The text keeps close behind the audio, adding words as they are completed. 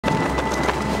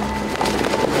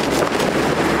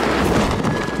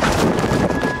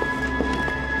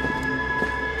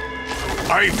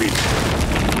wipe it.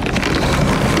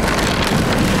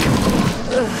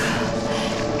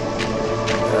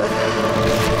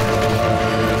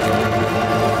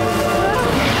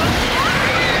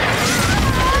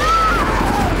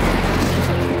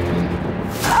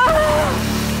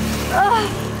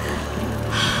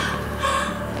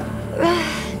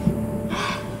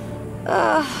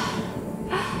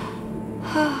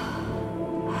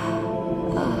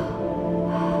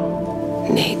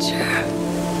 Nature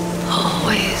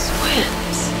always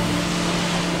wins.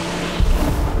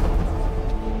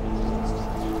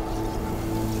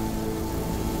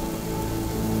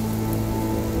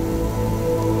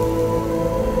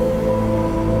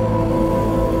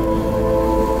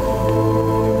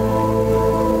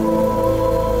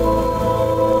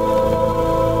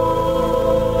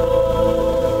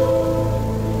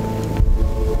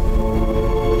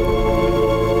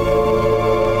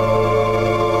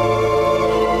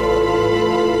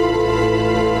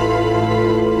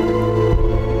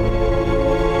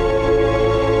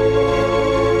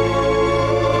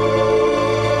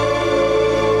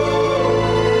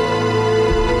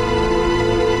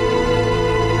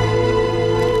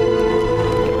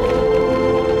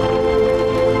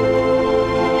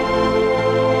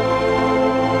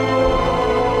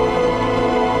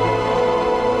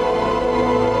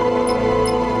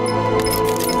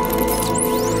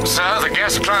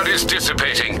 gas cloud is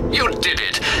dissipating. You did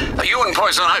it. You and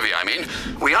Poison Ivy, I mean.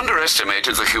 We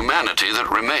underestimated the humanity that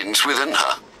remains within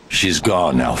her. She's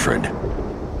gone, Alfred.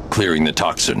 Clearing the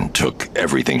toxin took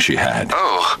everything she had.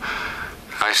 Oh,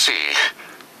 I see.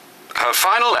 Her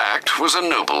final act was a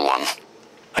noble one.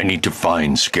 I need to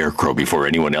find Scarecrow before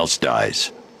anyone else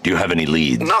dies. Do you have any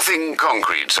leads? Nothing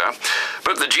concrete, sir.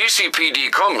 But the GCPD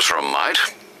comms room might.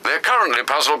 They're currently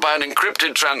puzzled by an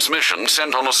encrypted transmission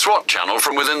sent on a SWAT channel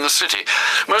from within the city.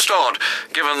 Most odd,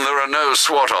 given there are no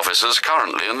SWAT officers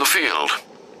currently in the field.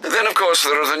 Then, of course,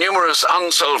 there are the numerous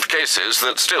unsolved cases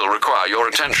that still require your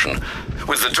attention.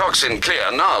 With the toxin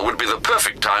clear, now would be the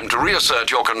perfect time to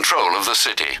reassert your control of the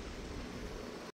city.